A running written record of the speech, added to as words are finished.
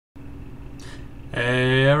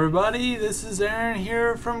Hey everybody, this is Aaron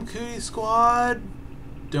here from Cootie Squad.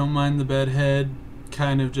 Don't mind the bedhead,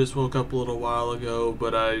 kind of just woke up a little while ago,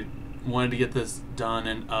 but I wanted to get this done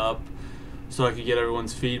and up so I could get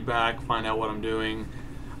everyone's feedback, find out what I'm doing.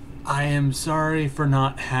 I am sorry for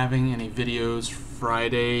not having any videos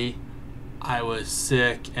Friday. I was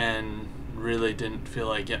sick and really didn't feel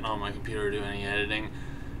like getting on my computer doing any editing.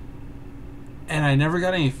 And I never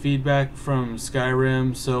got any feedback from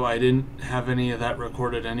Skyrim, so I didn't have any of that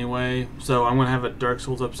recorded anyway. So I'm going to have a Dark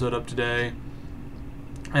Souls episode up today.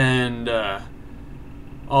 And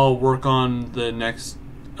I'll work on the next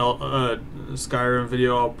Skyrim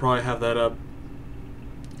video. I'll probably have that up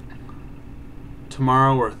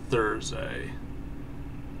tomorrow or Thursday.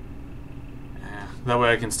 That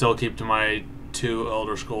way I can still keep to my 2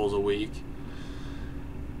 Elder Scrolls a week.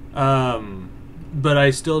 But I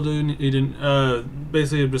still do need to,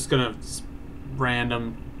 basically I'm just gonna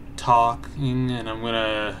random talking, and I'm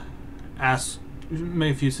gonna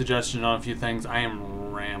make a few suggestions on a few things. I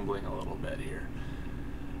am rambling a little bit here.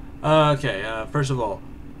 Okay, first of all,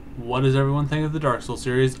 what does everyone think of the Dark Souls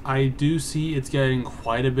series? I do see it's getting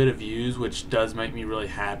quite a bit of views, which does make me really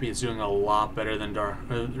happy. It's doing a lot better than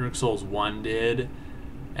Dark Souls 1 did,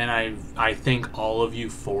 and I thank all of you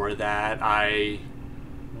for that. I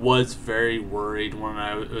was very worried when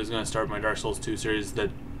I was going to start my Dark Souls 2 series that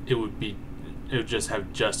it would just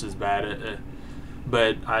have just as bad,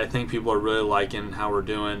 but I think people are really liking how we're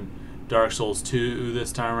doing Dark Souls 2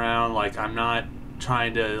 this time around. Like, I'm not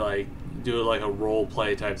trying to like do it like a role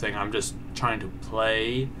play type thing. I'm just trying to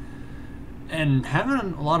play and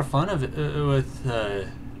having a lot of fun of it with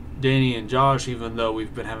Danny and Josh. Even though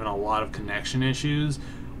we've been having a lot of connection issues,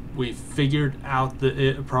 we figured out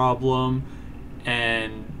the problem.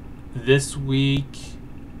 And this week,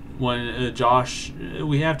 when Josh,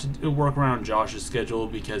 we have to work around Josh's schedule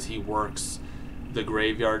because he works the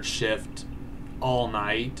graveyard shift all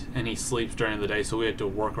night and he sleeps during the day, so we have to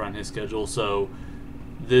work around his schedule. So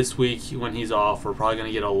this week, when he's off, we're probably going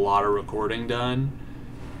to get a lot of recording done.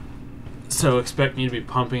 So expect me to be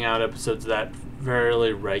pumping out episodes of that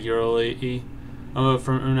fairly regularly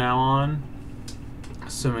from now on,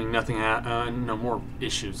 assuming no more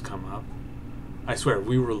issues come up. I swear,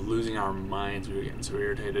 we were losing our minds. We were getting so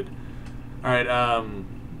irritated. Alright,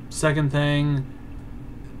 second thing,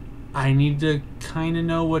 I need to kind of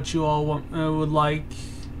know what you all would like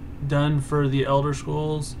done for the Elder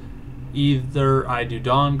Scrolls. Either I do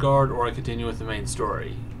Dawnguard or I continue with the main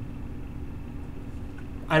story.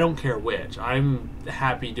 I don't care which. I'm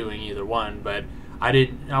happy doing either one, but I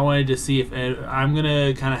wanted to see if I'm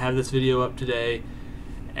gonna kind of have this video up today,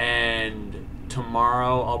 and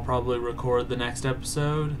tomorrow I'll probably record the next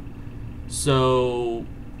episode. So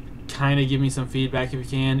kind of give me some feedback if you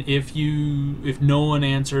can. If no one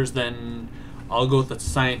answers, then I'll go with the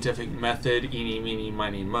scientific method, eeny, meeny,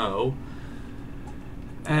 miny, mo.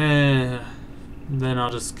 And then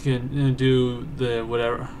I'll just do the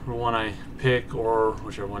whatever one I pick, or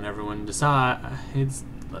whichever one everyone decides.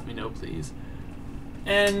 Let me know, please.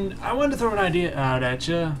 And I wanted to throw an idea out at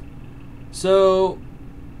you. So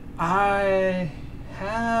I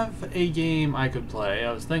have a game I could play.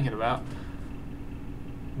 I was thinking about.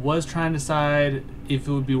 Was trying to decide if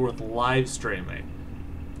it would be worth live streaming.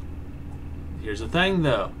 Here's the thing,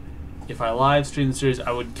 though. If I live stream the series,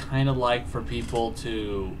 I would kind of like for people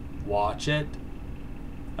to watch it.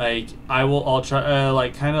 Like, I'll try,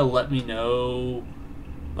 like, kind of let me know,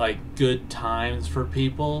 like, good times for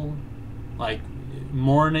people. Like,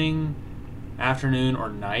 morning, afternoon, or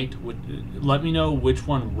night. Let me know which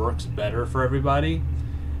one works better for everybody,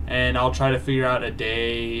 and I'll try to figure out a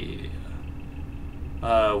day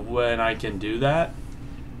when I can do that.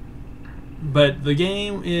 But the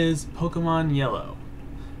game is Pokemon Yellow.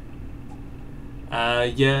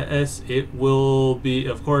 Yes, it will be,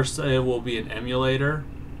 of course, it will be an emulator.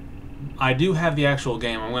 I do have the actual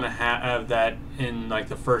game. I'm going to have that in like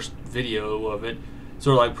the first video of it,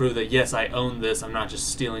 sort of like prove that yes, I own this. I'm not just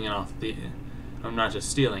stealing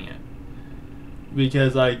it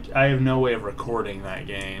because I have no way of recording that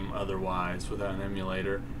game otherwise without an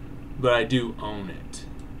emulator, but I do own it.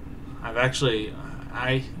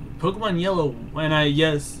 Pokemon Yellow, and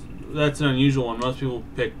yes, that's an unusual one. Most people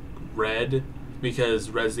pick Red because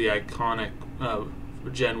Red's the iconic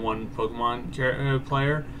Gen 1 Pokemon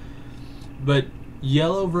player, but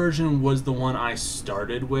Yellow version was the one I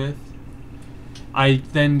started with. I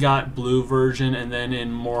then got Blue version, and then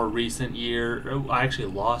in more recent year, I actually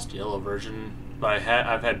lost Yellow version, but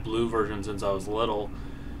I've had Blue version since I was little.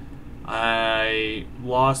 I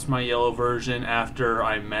lost my Yellow version after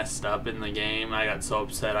I messed up in the game. I got so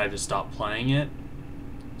upset I just stopped playing it.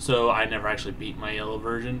 so I never actually beat my yellow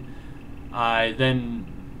version. I then,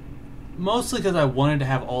 mostly because I wanted to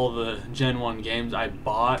have all the Gen 1 games, I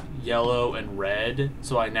bought yellow and red,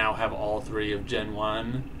 so I now have all 3 of Gen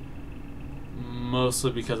 1.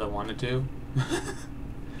 Mostly because I wanted to.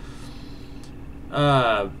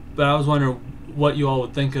 But I was wondering what you all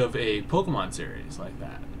would think of a Pokemon series like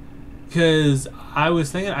that. Because I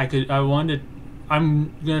was thinking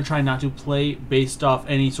I'm going to try not to play based off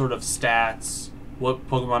any sort of stats, what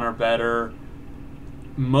Pokemon are better.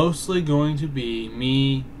 Mostly going to be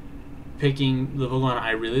me picking the Pokemon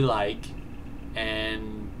I really like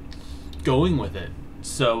and going with it.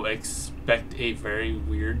 So expect a very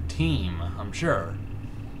weird team, I'm sure.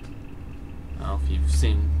 I don't know if you've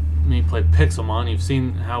seen me play Pixelmon, you've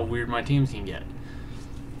seen how weird my teams can get.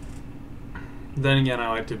 Then again, I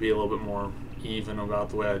like to be a little bit more even about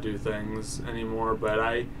the way I do things anymore, but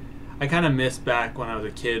I kind of miss back when I was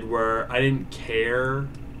a kid where I didn't care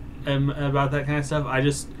about that kind of stuff. I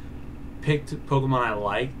just picked Pokemon I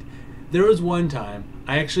liked. There was one time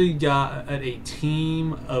I actually got a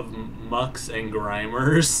team of Mucks and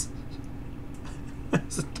Grimers.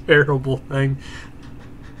 That's a terrible thing.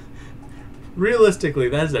 Realistically,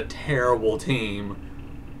 that is a terrible team.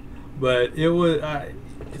 But it was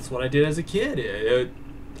it's what I did as a kid.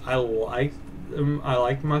 I liked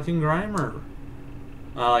Muck and Grimer.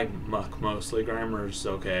 I like Muck mostly. Grimer's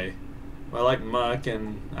okay. I like Muck,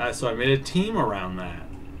 and so I made a team around that.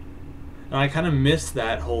 And I kind of missed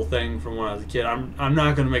that whole thing from when I was a kid. I'm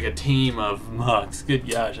not going to make a team of Mucks. Good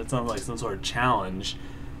gosh, that sounds like some sort of challenge.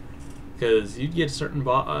 Because you'd get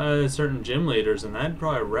certain gym leaders, and that'd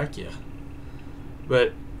probably wreck you.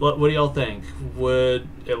 But what do y'all think? Would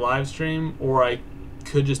a live stream, or I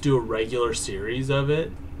could just do a regular series of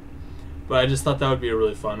it? But I just thought that would be a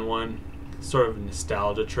really fun one. Sort of a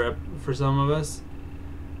nostalgia trip for some of us.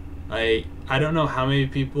 I don't know how many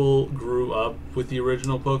people grew up with the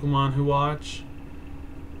original Pokemon who watch,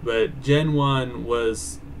 but Gen 1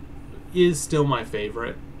 is still my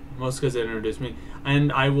favorite, most because it introduced me.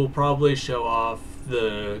 And I will probably show off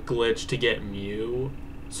the glitch to get Mew,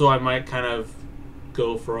 so I might kind of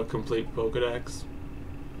go for a complete Pokedex.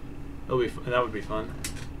 That would be fun.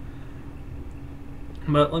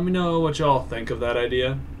 But let me know what y'all think of that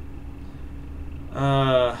idea.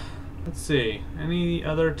 Let's see. Any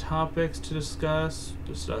other topics to discuss?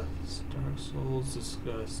 Discuss Dark Souls,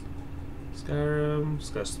 discuss Skyrim,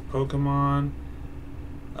 discuss Pokemon.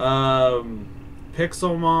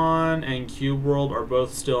 Pixelmon and Cube World are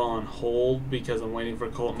both still on hold because I'm waiting for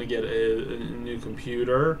Colton to get a new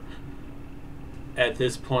computer. At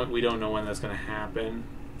this point, we don't know when that's going to happen.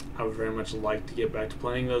 I would very much like to get back to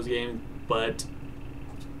playing those games, but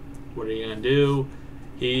what are you going to do?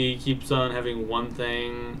 He keeps on having one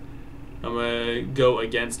thing. I'm going to go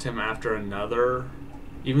against him after another,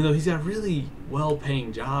 even though he's got a really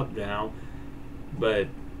well-paying job now. But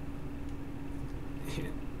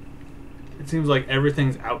it seems like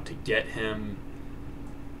everything's out to get him.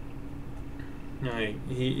 Like,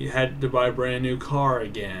 he had to buy a brand new car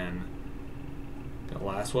again. The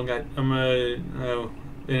last one got in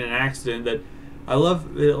an accident that I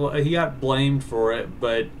love. He got blamed for it,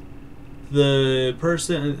 but another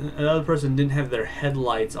person didn't have their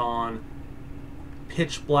headlights on.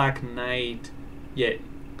 Pitch black night, yet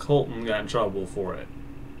Colton got in trouble for it.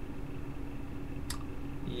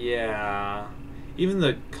 Yeah. Even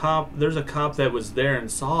the cop, there's a cop that was there and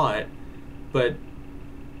saw it, but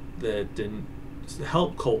that didn't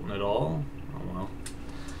help Colton at all. Oh well.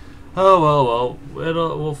 Oh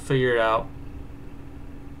well. We'll figure it out.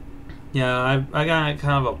 Yeah, I got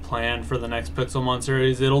kind of a plan for the next Pixelmon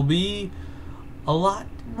series. It'll be a lot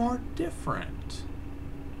more different.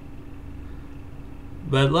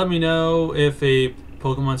 But let me know if a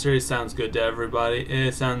Pokemon series sounds good to everybody.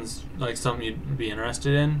 It sounds like something you'd be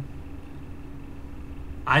interested in.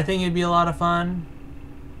 I think it'd be a lot of fun,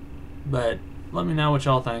 but let me know what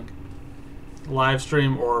y'all think. Live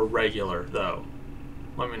stream or regular, though.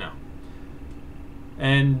 Let me know.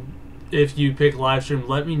 And if you pick live stream,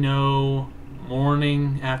 let me know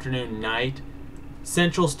morning, afternoon, night,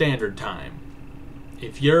 Central Standard Time.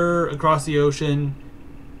 If you're across the ocean,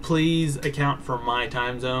 please account for my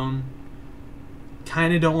time zone.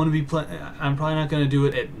 Kind of don't want to be I'm probably not going to do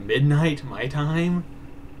it at midnight my time.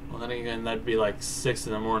 Well, then again, that'd be like 6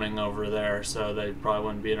 in the morning over there, so they probably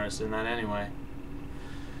wouldn't be interested in that anyway.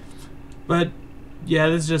 But yeah,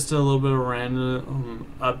 this is just a little bit of a random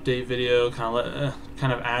update video, kind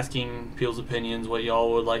of asking people's opinions, what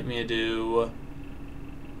y'all would like me to do.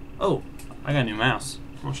 Oh, I got a new mouse.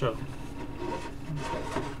 I'll show.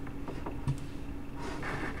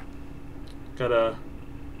 Got a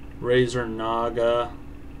Razer Naga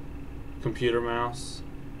computer mouse.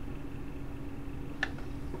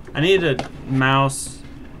 I need a mouse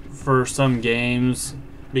for some games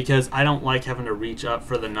because I don't like having to reach up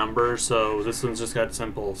for the numbers, so this one's just got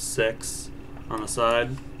simple 6 on the side.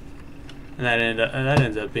 And that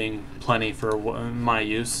ends up being plenty for my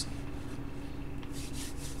use.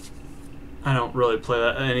 I don't really play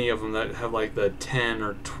any of them that have like the 10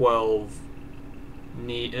 or 12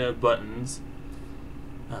 buttons.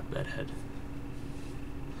 Bedhead.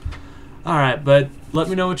 Alright, but let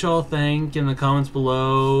me know what y'all think in the comments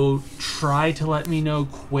below. Try to let me know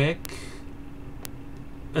quick,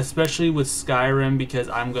 especially with Skyrim, because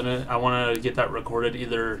I want to get that recorded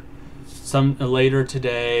either later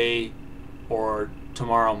today or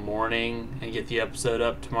tomorrow morning and get the episode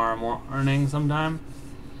up tomorrow morning sometime.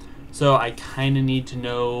 So I kind of need to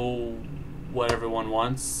know what everyone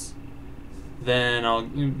wants. Then I'll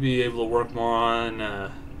be able to work more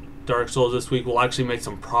on Dark Souls this week. We'll actually make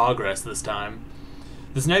some progress this time.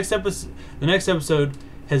 The next episode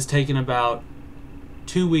has taken about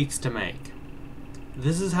 2 weeks to make.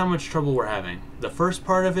 This is how much trouble we're having. The first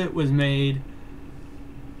part of it was made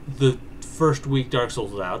the first week Dark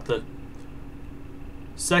Souls was out. The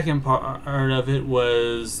second part of it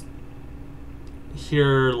was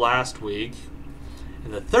here last week.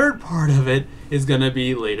 And the third part of it is going to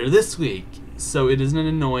be later this week. So it is an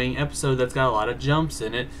annoying episode that's got a lot of jumps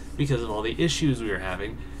in it because of all the issues we were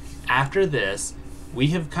having. After this, we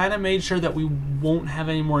have kind of made sure that we won't have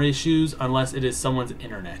any more issues unless it is someone's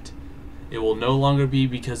internet. It will no longer be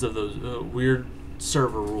because of those weird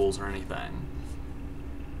server rules or anything.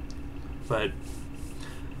 But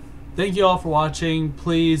thank you all for watching.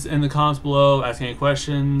 Please, in the comments below, ask any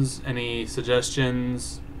questions, any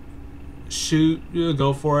suggestions.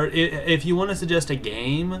 Go for it. If you want to suggest a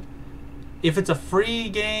game, if it's a free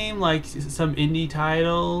game, like some indie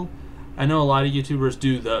title, I know a lot of YouTubers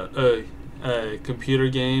do the computer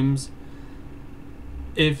games.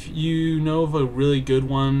 If you know of a really good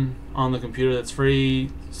one on the computer that's free,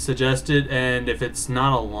 suggest it. And if it's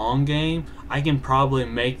not a long game, I can probably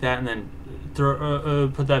make that and then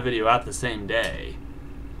put that video out the same day.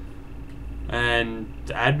 And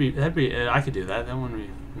I could do that. That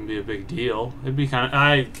wouldn't be a big deal. It'd be kind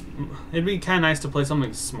of nice to play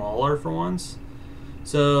something smaller for once.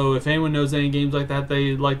 So if anyone knows any games like that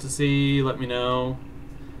they'd like to see, let me know.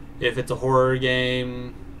 If it's a horror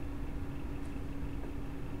game,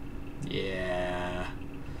 yeah,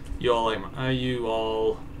 you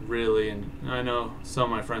all really, and I know some of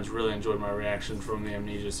my friends really enjoyed my reaction from the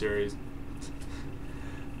Amnesia series.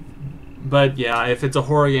 But yeah, if it's a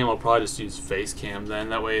horror game, I'll probably just use face cam then.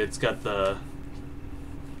 That way it's got the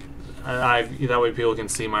that way people can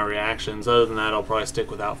see my reactions. Other than that, I'll probably stick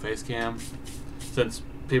without face cam, since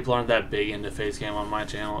people aren't that big into face cam on my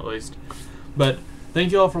channel, at least. But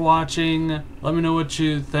thank you all for watching. Let me know what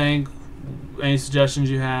you think. Any suggestions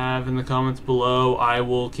you have in the comments below. I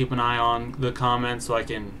will keep an eye on the comments so I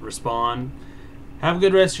can respond. Have a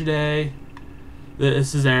good rest of your day.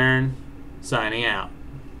 This is Aaron, signing out.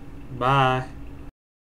 Bye.